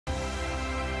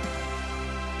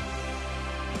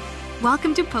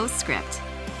Welcome to Postscript.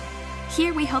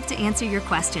 Here we hope to answer your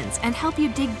questions and help you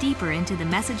dig deeper into the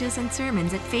messages and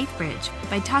sermons at Faithbridge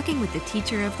by talking with the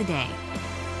teacher of the day.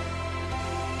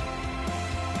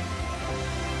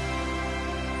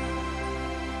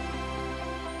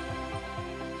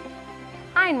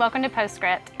 Hi, and welcome to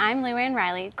Postscript. I'm Luann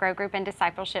Riley, Grow Group and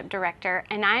Discipleship Director,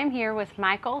 and I'm here with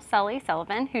Michael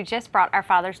Sullivan, who just brought our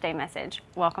Father's Day message.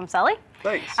 Welcome, Sully.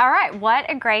 Thanks. All right, what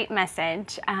a great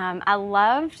message. I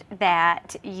loved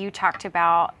that you talked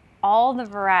about all the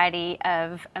variety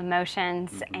of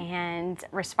emotions and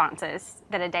responses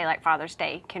that a day like Father's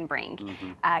Day can bring.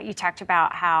 You talked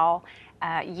about how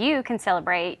you can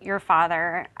celebrate your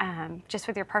father just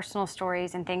with your personal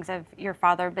stories and things of your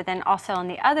father, but then also on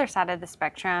the other side of the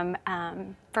spectrum,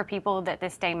 for people that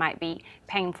this day might be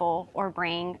painful or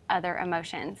bring other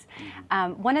emotions.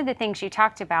 One of the things you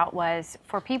talked about was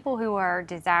for people who are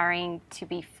desiring to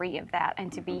be free of that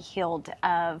and to be healed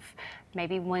of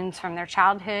maybe wounds from their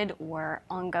childhood or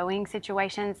ongoing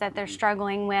situations that they're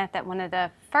struggling with, that one of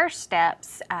the first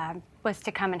steps was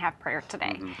to come and have prayer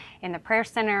today in the prayer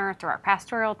center, through our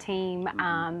pastoral team,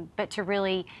 but to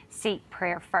really seek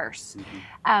prayer first.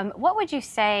 What would you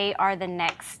say are the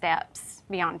next steps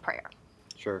beyond prayer?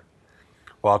 Sure.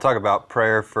 Well, I'll talk about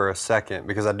prayer for a second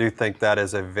because I do think that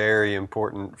is a very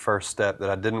important first step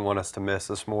that I didn't want us to miss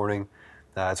this morning.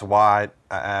 It's why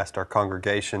I asked our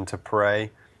congregation to pray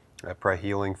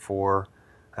healing for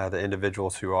the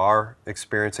individuals who are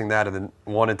experiencing that, and then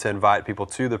wanted to invite people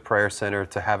to the prayer center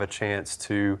to have a chance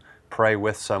to pray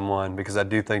with someone, because I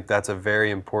do think that's a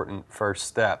very important first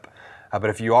step.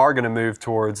 But if you are going to move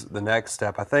towards the next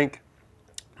step, I think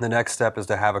the next step is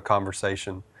to have a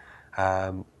conversation.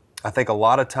 I think a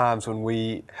lot of times when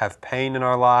we have pain in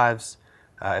our lives,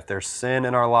 if there's sin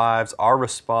in our lives, our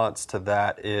response to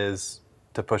that is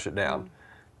to push it down,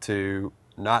 to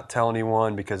not tell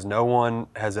anyone because no one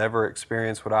has ever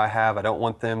experienced what I have. I don't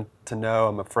want them to know.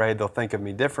 I'm afraid they'll think of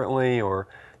me differently or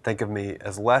think of me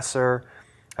as lesser.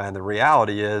 And the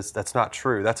reality is that's not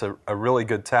true. That's a really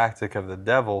good tactic of the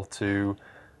devil to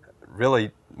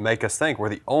really make us think we're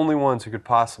the only ones who could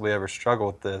possibly ever struggle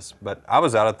with this. But I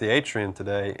was out at the atrium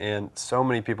today and so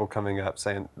many people coming up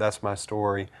saying, that's my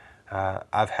story.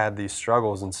 I've had these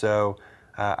struggles. And so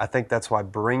I think that's why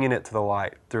bringing it to the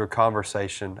light through a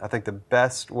conversation, I think the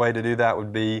best way to do that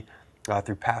would be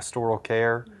through pastoral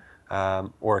care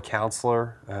or a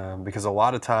counselor, because a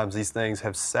lot of times these things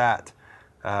have sat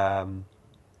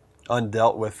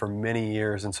undealt with for many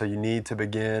years, and so you need to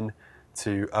begin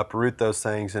to uproot those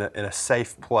things in a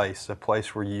safe place, a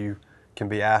place where you can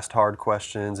be asked hard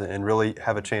questions and really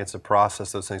have a chance to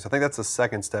process those things. I think that's the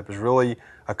second step, is really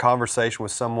a conversation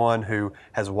with someone who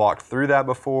has walked through that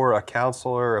before, a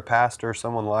counselor, a pastor,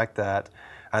 someone like that.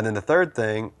 And then the third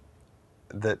thing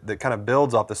that kind of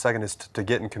builds off the second is to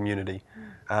get in community.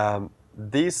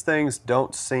 These things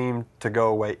don't seem to go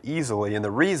away easily, and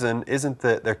the reason isn't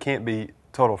that there can't be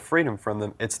total freedom from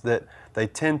them, it's that they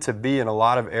tend to be in a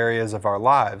lot of areas of our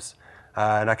lives.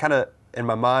 And I kind of, in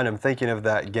my mind, I'm thinking of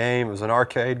that game. It was an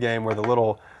arcade game where the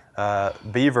little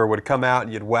beaver would come out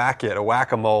and you'd whack it, a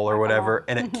whack-a-mole or whatever,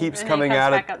 and it keeps coming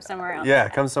out. Back up somewhere else. Yeah,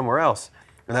 it comes somewhere else.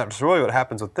 And that's really what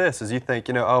happens with this, is you think,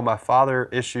 oh, my father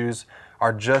issues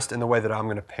are just in the way that I'm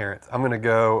going to parent. I'm going to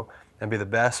go and be the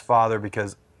best father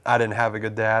because I didn't have a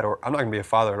good dad, or I'm not going to be a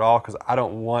father at all because I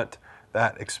don't want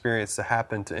that experience to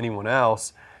happen to anyone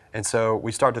else. And so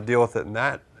we start to deal with it in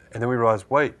that, and then we realize,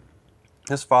 wait,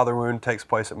 this father wound takes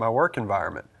place at my work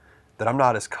environment, that I'm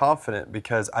not as confident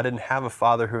because I didn't have a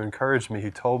father who encouraged me, who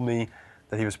told me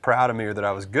that he was proud of me or that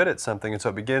I was good at something. And so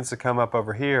it begins to come up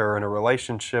over here, or in a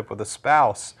relationship with a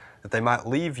spouse, that they might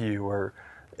leave you, or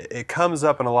it comes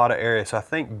up in a lot of areas. So I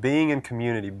think being in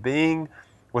community, being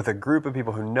with a group of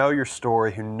people who know your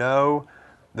story, who know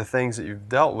the things that you've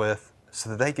dealt with, so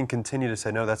that they can continue to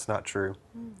say, no, that's not true,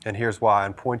 and here's why,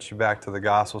 and point you back to the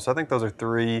gospel. So I think those are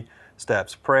three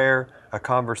steps: prayer, a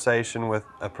conversation with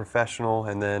a professional,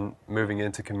 and then moving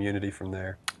into community from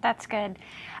there. That's good.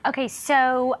 Okay,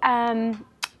 so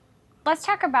let's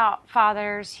talk about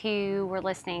fathers who were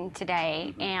listening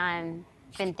today and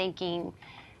been thinking,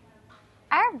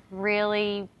 I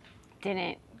really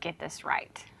didn't get this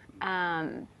right.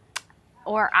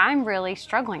 Or I'm really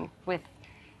struggling with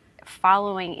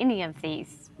following any of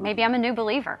these. Maybe I'm a new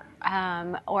believer,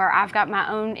 or I've got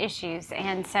my own issues,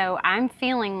 and so I'm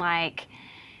feeling like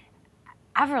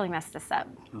I've really messed this up,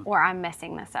 or I'm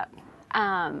messing this up.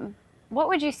 What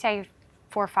would you say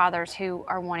for fathers who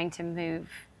are wanting to move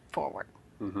forward?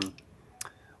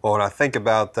 Well, when I think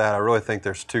about that, I really think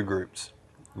there's two groups.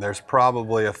 There's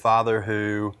probably a father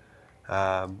who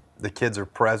the kids are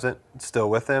present, still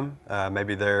with him.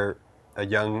 Maybe they're a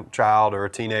young child or a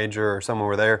teenager or someone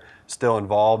where they're still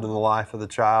involved in the life of the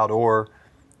child, or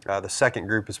the second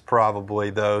group is probably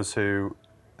those who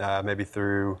maybe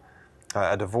through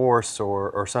a divorce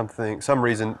or something, some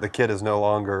reason the kid is no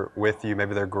longer with you,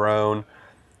 maybe they're grown.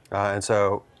 And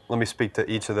so let me speak to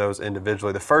each of those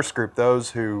individually. The first group,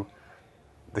 those who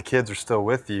the kids are still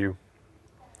with you,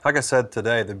 like I said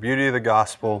today, the beauty of the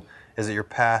gospel is that your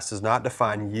past does not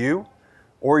define you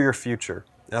or your future.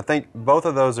 And I think both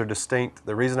of those are distinct.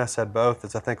 The reason I said both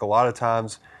is I think a lot of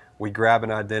times we grab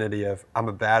an identity of I'm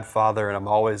a bad father and I'm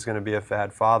always going to be a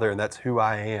bad father and that's who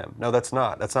I am. No, that's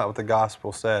not. That's not what the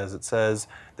gospel says. It says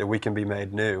that we can be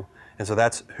made new. And so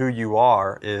that's who you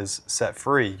are is set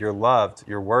free. You're loved,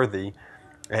 you're worthy,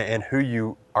 and who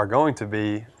you are going to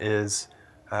be is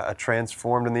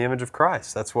transformed in the image of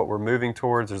Christ. That's what we're moving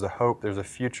towards. There's a hope, there's a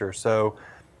future. So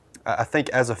I think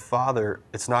as a father,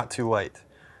 it's not too late.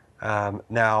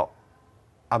 Now,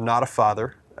 I'm not a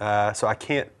father, so I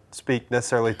can't speak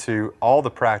necessarily to all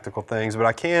the practical things, but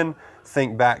I can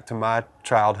think back to my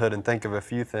childhood and think of a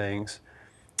few things.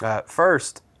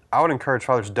 First, I would encourage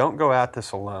fathers, don't go at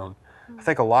this alone. I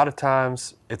think a lot of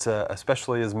times,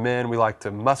 especially as men, we like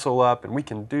to muscle up and we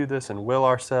can do this and will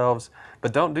ourselves,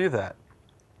 but don't do that.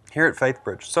 Here at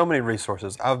Faithbridge, so many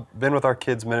resources. I've been with our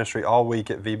kids ministry all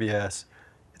week at VBS.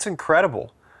 It's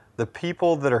incredible. The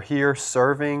people that are here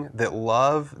serving, that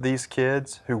love these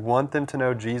kids, who want them to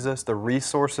know Jesus, the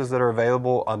resources that are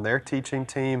available on their teaching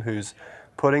team, who's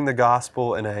putting the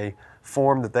gospel in a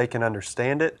form that they can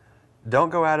understand it. Don't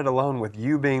go at it alone with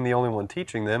you being the only one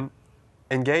teaching them.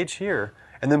 Engage here,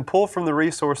 and then pull from the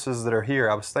resources that are here.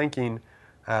 I was thinking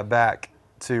back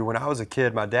to when I was a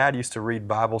kid, my dad used to read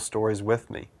Bible stories with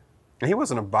me. And he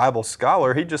wasn't a Bible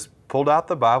scholar. He just pulled out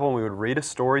the Bible and we would read a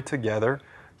story together.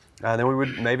 And then we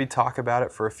would maybe talk about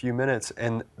it for a few minutes.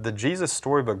 And the Jesus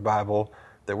Storybook Bible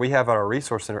that we have at our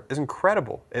Resource Center is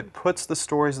incredible. It puts the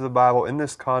stories of the Bible in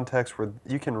this context where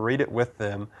you can read it with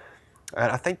them.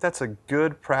 And I think that's a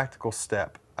good practical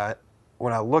step.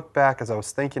 When I look back, as I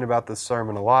was thinking about this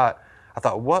sermon a lot, I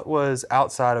thought, what was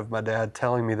outside of my dad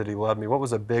telling me that he loved me? What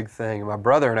was a big thing? And my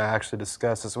brother and I actually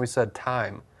discussed this, and we said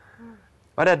time.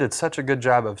 My dad did such a good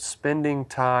job of spending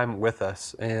time with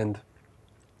us. And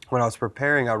when I was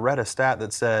preparing, I read a stat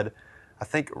that said, I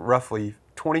think roughly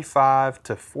 25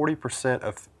 to 40%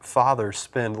 of fathers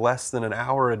spend less than an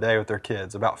hour a day with their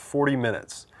kids, about 40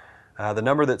 minutes. The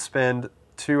number that spend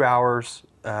 2 hours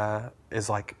is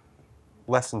like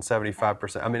less than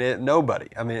 75%. I mean, nobody.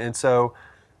 I mean, and so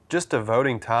just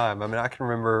devoting time. I mean, I can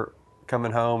remember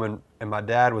coming home and my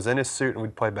dad was in his suit and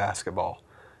we'd play basketball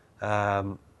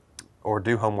or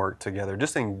do homework together.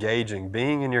 Just engaging,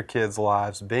 being in your kids'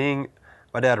 lives,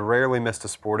 my dad rarely missed a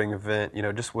sporting event,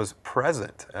 just was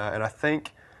present. And I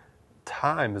think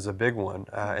time is a big one.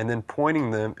 And then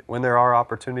pointing them, when there are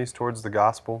opportunities towards the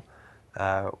gospel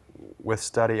with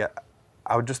study,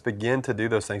 I would just begin to do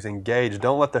those things. Engage.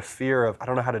 Don't let the fear of, I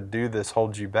don't know how to do this,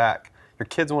 hold you back. Your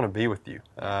kids want to be with you.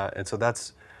 And so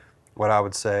that's what I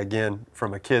would say, again,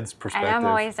 from a kid's perspective. And I'm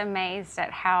always amazed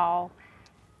at how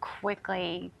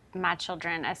quickly my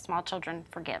children, as small children,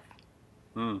 forgive.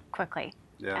 Quickly.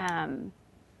 Yeah.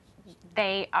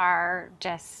 They are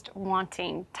just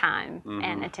wanting time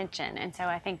and attention. And so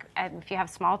I think if you have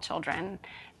small children,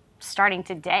 starting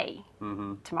today,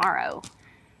 tomorrow,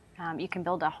 you can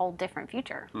build a whole different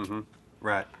future.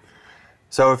 Right.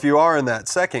 So if you are in that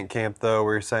second camp, though,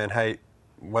 where you're saying, hey,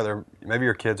 whether maybe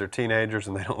your kids are teenagers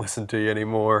and they don't listen to you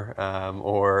anymore,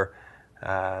 or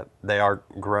they are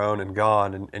grown and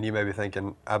gone, and you may be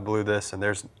thinking, I blew this and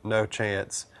there's no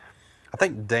chance. I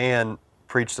think Dan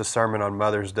preached a sermon on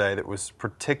Mother's Day that was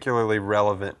particularly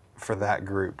relevant for that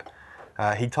group.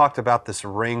 He talked about this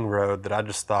ring road that I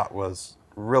just thought was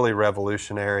really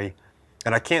revolutionary.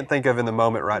 And I can't think of in the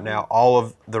moment right now all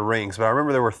of the rings, but I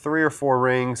remember there were 3 or 4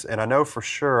 rings, and I know for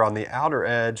sure on the outer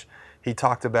edge, he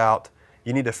talked about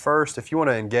you need to first, if you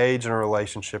want to engage in a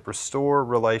relationship, restore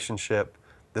relationship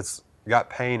that's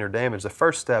got pain or damage, the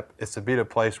first step is to be at a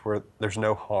place where there's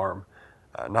no harm,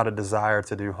 not a desire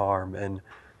to do harm. And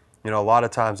a lot of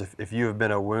times if you have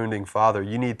been a wounding father,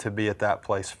 you need to be at that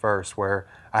place first where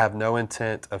I have no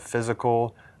intent of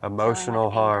physical,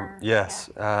 emotional harm. Yes.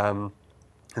 Yeah.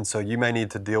 And so you may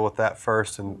need to deal with that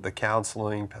first in the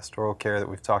counseling, pastoral care that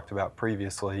we've talked about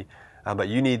previously. But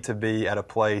you need to be at a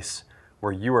place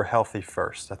where you are healthy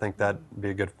first. I think that'd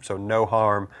be a good, so no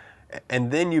harm.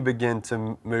 And then you begin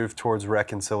to move towards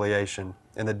reconciliation.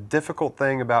 And the difficult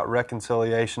thing about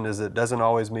reconciliation is it doesn't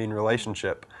always mean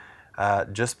relationship.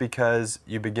 Just because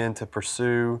you begin to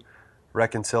pursue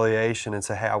reconciliation and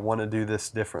say, hey, I want to do this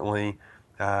differently,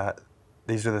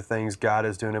 these are the things God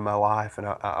is doing in my life, and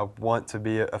I want to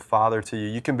be a father to you.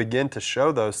 You can begin to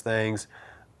show those things,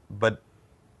 but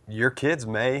your kids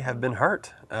may have been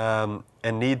hurt and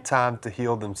need time to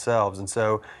heal themselves. And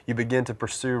so you begin to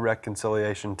pursue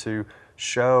reconciliation, to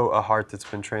show a heart that's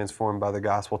been transformed by the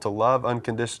gospel, to love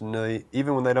unconditionally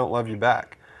even when they don't love you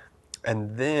back.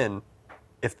 And then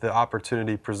if the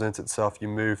opportunity presents itself, you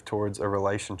move towards a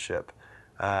relationship.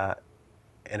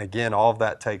 And again, all of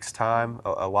that takes time.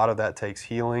 A lot of that takes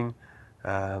healing.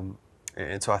 And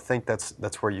so I think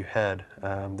that's where you head.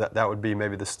 That would be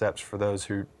maybe the steps for those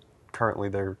who currently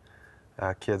their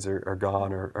kids are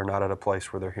gone or not at a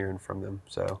place where they're hearing from them.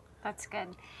 So that's good.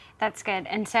 That's good.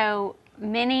 And so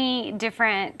many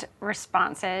different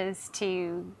responses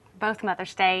to both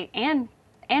Mother's Day and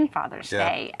Father's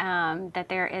Day. That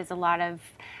there is a lot of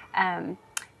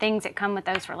things that come with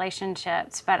those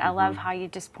relationships. But I love how you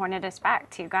just pointed us back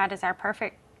to God is our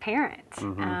perfect parent,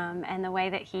 and the way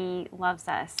that He loves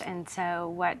us. And so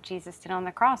what Jesus did on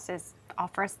the cross is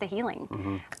offer us the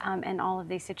healing in all of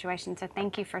these situations. So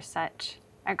thank you for such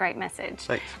a great message.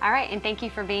 Thanks. All right, and thank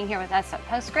you for being here with us at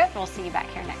Postscript. We'll see you back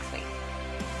here next week.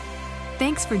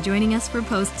 Thanks for joining us for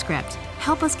Postscript.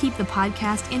 Help us keep the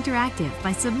podcast interactive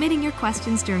by submitting your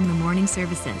questions during the morning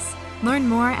services. Learn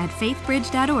more at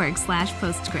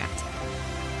faithbridge.org/postscript.